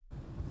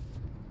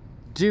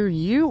Do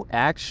you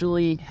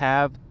actually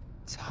have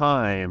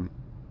time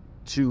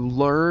to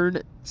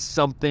learn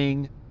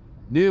something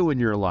new in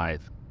your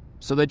life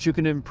so that you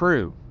can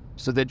improve,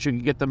 so that you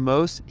can get the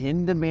most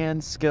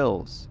in-demand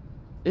skills?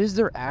 Is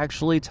there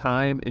actually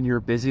time in your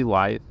busy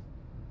life?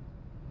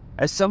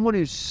 As someone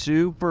who's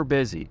super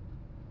busy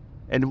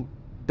and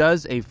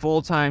does a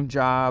full-time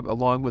job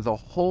along with a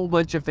whole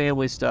bunch of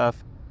family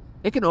stuff,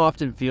 it can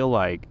often feel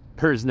like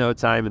there's no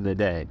time in the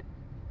day.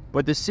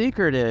 But the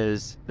secret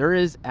is there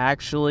is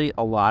actually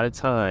a lot of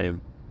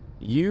time.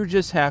 You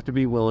just have to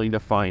be willing to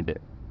find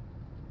it.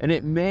 And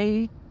it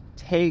may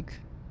take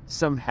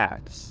some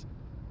hacks.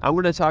 I'm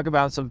going to talk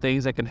about some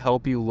things that can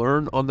help you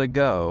learn on the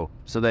go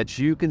so that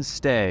you can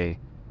stay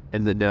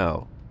in the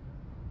know.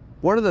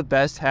 One of the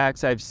best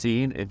hacks I've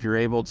seen, if you're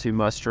able to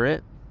muster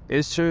it,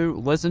 is to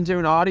listen to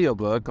an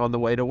audiobook on the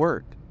way to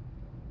work.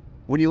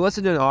 When you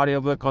listen to an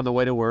audiobook on the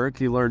way to work,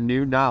 you learn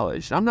new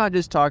knowledge. I'm not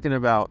just talking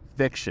about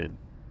fiction.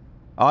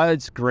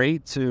 It's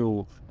great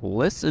to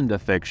listen to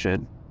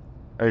fiction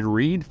and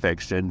read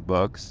fiction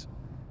books.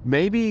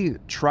 Maybe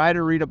try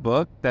to read a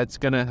book that's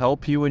going to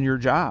help you in your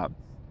job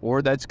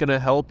or that's going to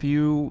help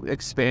you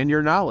expand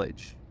your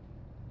knowledge.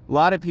 A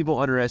lot of people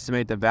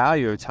underestimate the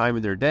value of time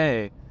in their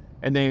day,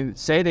 and they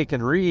say they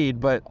can read,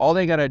 but all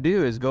they got to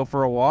do is go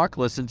for a walk,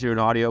 listen to an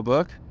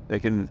audiobook. They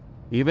can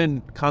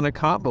even kind of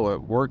combo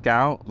it, work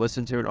out,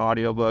 listen to an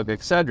audiobook,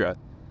 etc.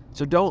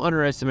 So don't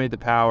underestimate the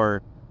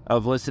power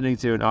of listening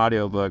to an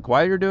audiobook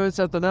while you're doing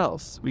something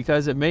else,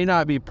 because it may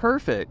not be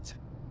perfect,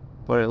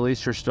 but at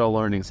least you're still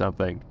learning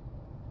something.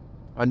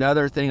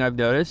 Another thing I've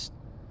noticed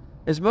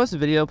is most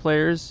video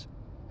players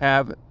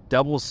have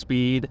double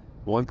speed,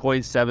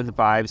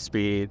 1.75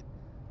 speed.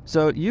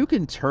 So you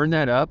can turn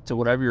that up to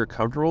whatever you're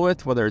comfortable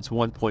with, whether it's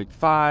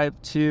 1.5,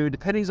 2,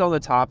 depending on the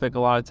topic, a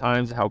lot of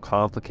times how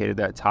complicated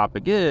that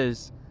topic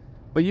is.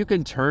 But you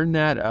can turn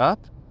that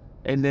up,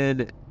 and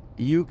then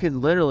you can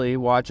literally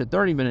watch a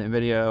 30-minute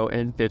video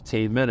in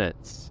 15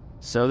 minutes.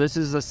 So this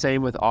is the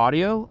same with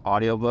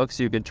audiobooks.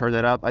 You can turn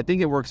that up. I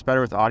think it works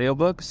better with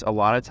audiobooks a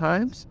lot of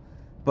times,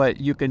 but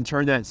you can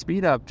turn that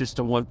speed up just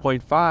to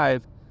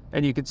 1.5,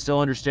 and you can still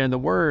understand the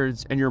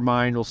words, and your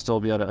mind will still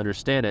be able to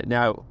understand it.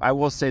 Now, I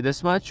will say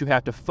this much: you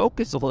have to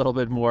focus a little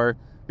bit more,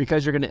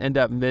 because you're going to end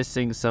up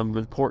missing some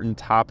important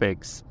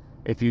topics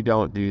if you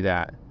don't do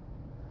that.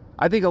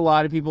 I think a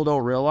lot of people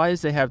don't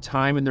realize they have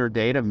time in their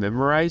day to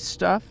memorize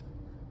stuff.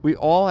 We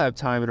all have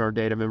time in our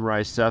day to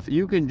memorize stuff.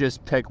 You can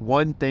just pick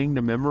one thing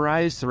to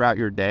memorize throughout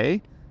your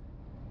day,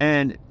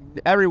 and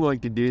everyone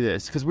can do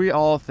this, because we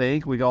all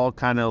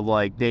kind of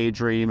like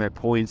daydream at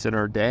points in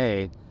our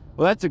day.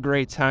 Well, that's a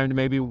great time to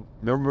maybe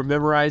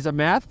memorize a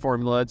math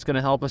formula that's going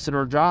to help us in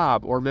our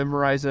job, or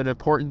memorize an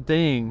important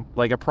thing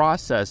like a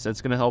process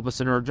that's going to help us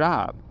in our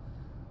job.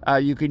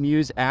 You can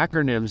use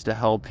acronyms to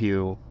help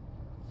you.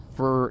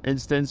 For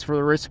instance, for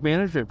the risk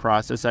management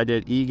process, I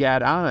did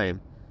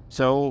EGAT-IME.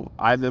 So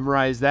I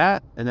memorized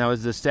that, and that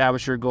was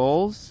establish your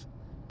goals,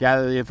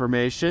 gather the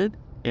information,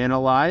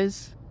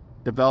 analyze,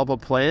 develop a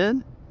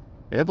plan,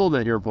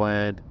 implement your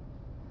plan,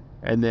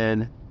 and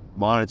then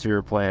monitor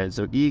your plan.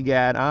 So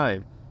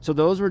EGAT-IME. So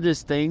those were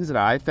just things that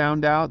I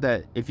found out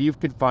that if you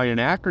can find an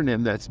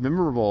acronym that's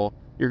memorable,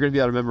 you're going to be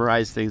able to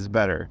memorize things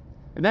better.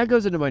 And that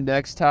goes into my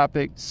next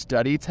topic,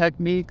 study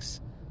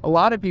techniques. A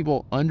lot of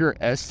people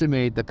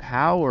underestimate the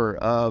power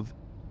of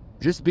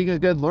just being a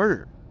good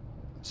learner.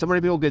 So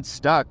many people get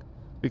stuck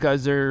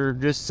because they're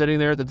just sitting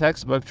there at the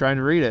textbook trying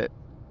to read it.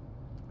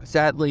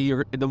 Sadly,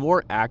 the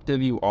more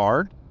active you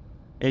are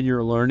in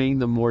your learning,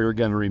 the more you're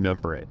going to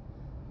remember it.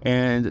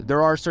 And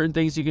there are certain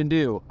things you can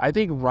do. I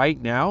think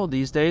right now,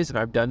 these days, and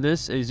I've done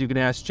this, is you can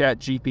ask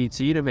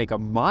ChatGPT to make a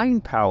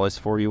mind palace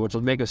for you, which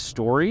will make a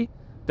story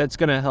that's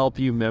going to help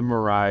you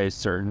memorize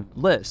certain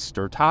lists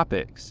or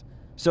topics.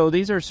 So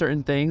these are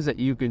certain things that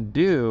you can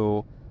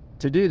do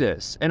to do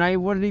this. And I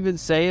wouldn't even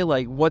say,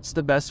 like, what's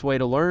the best way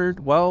to learn?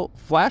 Well,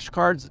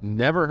 flashcards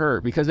never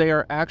hurt, because they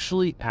are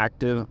actually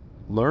active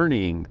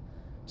learning.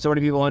 So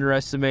many people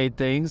underestimate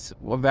things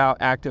about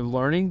active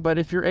learning, but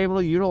if you're able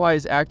to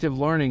utilize active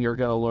learning, you're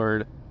going to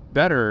learn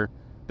better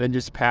than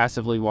just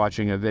passively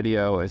watching a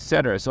video,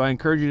 etc. So I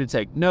encourage you to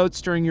take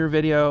notes during your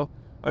video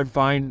and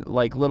find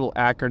like little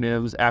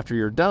acronyms after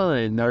you're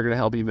done that are going to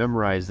help you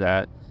memorize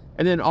that.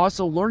 And then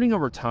also, learning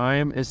over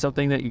time is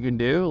something that you can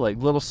do, like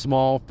little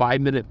small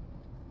 5-minute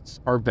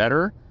are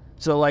better.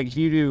 So like if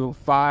you do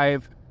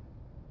 5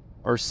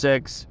 or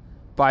 6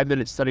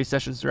 5-minute study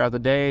sessions throughout the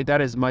day,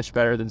 that is much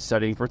better than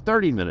studying for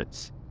 30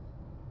 minutes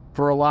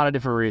for a lot of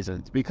different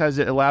reasons, because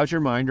it allows your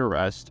mind to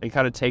rest and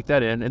kind of take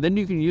that in. And then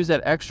you can use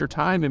that extra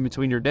time in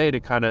between your day to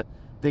kind of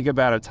think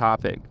about a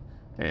topic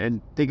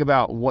and think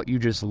about what you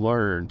just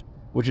learned,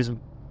 which is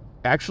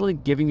actually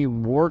giving you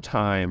more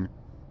time.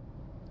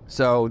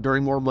 So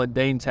during more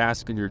mundane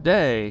tasks in your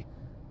day,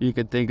 you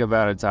can think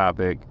about a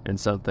topic and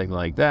something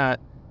like that.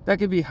 That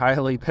can be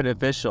highly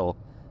beneficial.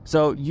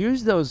 So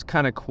use those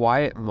kind of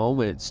quiet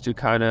moments to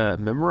kind of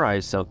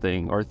memorize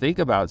something or think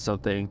about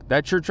something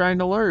that you're trying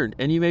to learn.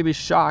 And you may be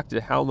shocked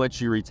at how much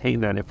you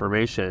retain that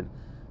information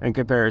in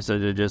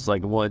comparison to just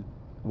like one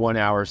 1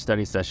 hour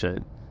study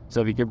session.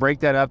 So if you can break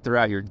that up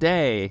throughout your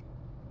day,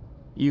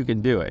 you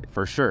can do it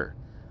for sure.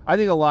 I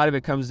think a lot of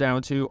it comes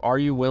down to, are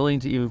you willing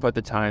to even put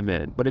the time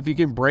in? But if you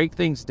can break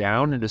things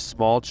down into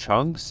small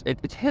chunks, it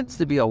tends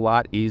to be a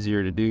lot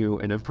easier to do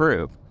and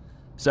improve.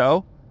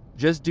 So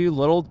just do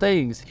little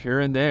things here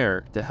and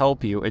there to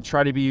help you and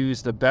try to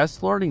use the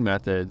best learning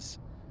methods.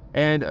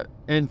 And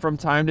from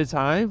time to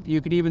time, you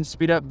can even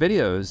speed up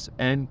videos,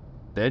 and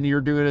then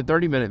you're doing a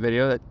 30-minute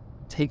video that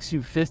takes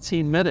you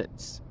 15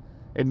 minutes.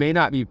 It may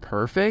not be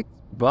perfect,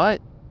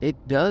 but it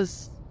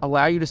does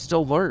allow you to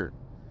still learn.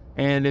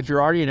 And if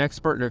you're already an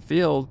expert in a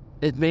field,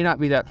 it may not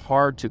be that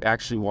hard to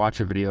actually watch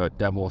a video at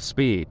double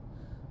speed.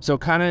 So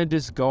kind of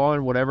just go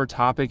on whatever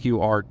topic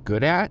you are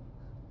good at.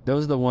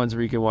 Those are the ones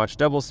where you can watch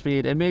double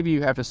speed, and maybe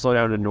you have to slow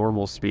down to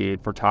normal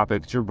speed for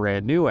topics you're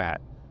brand new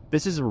at.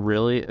 This is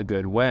really a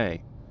good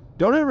way.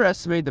 Don't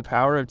underestimate the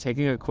power of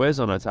taking a quiz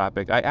on a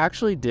topic. I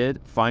actually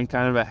did find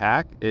kind of a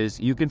hack is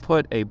you can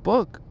put a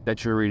book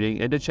that you're reading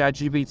into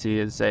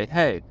ChatGPT and say,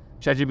 hey,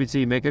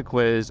 ChatGPT, make a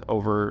quiz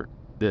over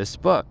this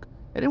book.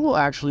 And it will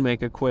actually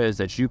make a quiz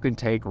that you can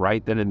take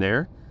right then and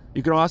there.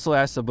 You can also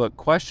ask the book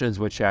questions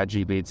with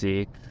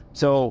ChatGPT.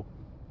 So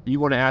you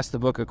want to ask the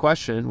book a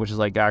question, which is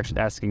like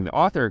actually asking the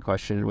author a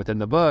question within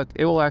the book.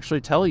 It will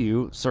actually tell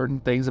you certain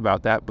things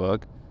about that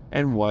book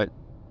and what,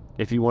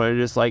 if you want to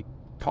just like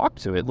talk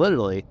to it,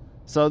 literally.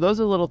 So those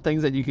are little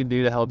things that you can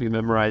do to help you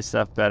memorize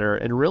stuff better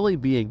and really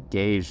be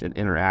engaged and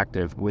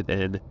interactive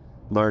within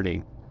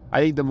learning. I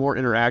think the more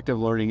interactive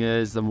learning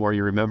is, the more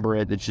you remember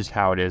it. It's just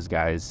how it is,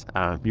 guys.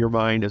 Your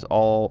mind is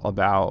all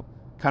about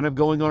kind of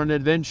going on an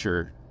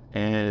adventure.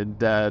 And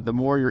the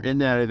more you're in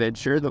that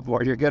adventure, the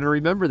more you're going to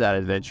remember that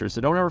adventure. So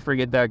don't ever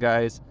forget that,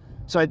 guys.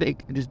 So I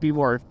think just be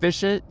more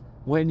efficient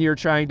when you're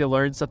trying to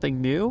learn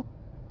something new,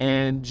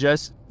 and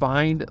just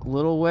find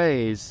little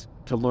ways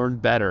to learn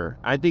better.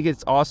 I think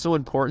it's also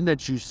important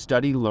that you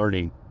study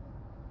learning.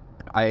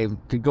 I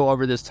could go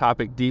over this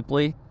topic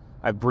deeply.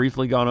 I've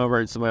briefly gone over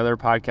it in some other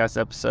podcast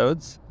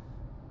episodes,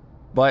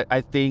 but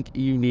I think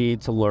you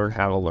need to learn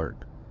how to learn.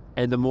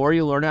 And the more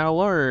you learn how to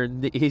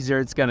learn, the easier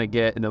it's going to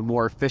get and the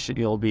more efficient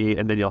you'll be,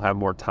 and then you'll have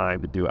more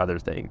time to do other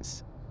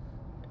things.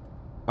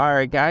 All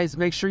right, guys,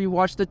 make sure you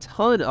watch the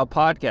ton of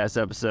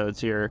podcast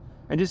episodes here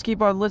and just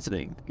keep on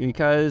listening,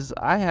 because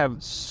I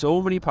have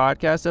so many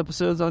podcast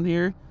episodes on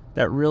here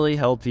that really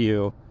help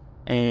you,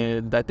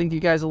 and I think you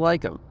guys will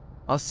like them.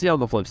 I'll see you on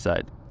the flip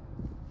side.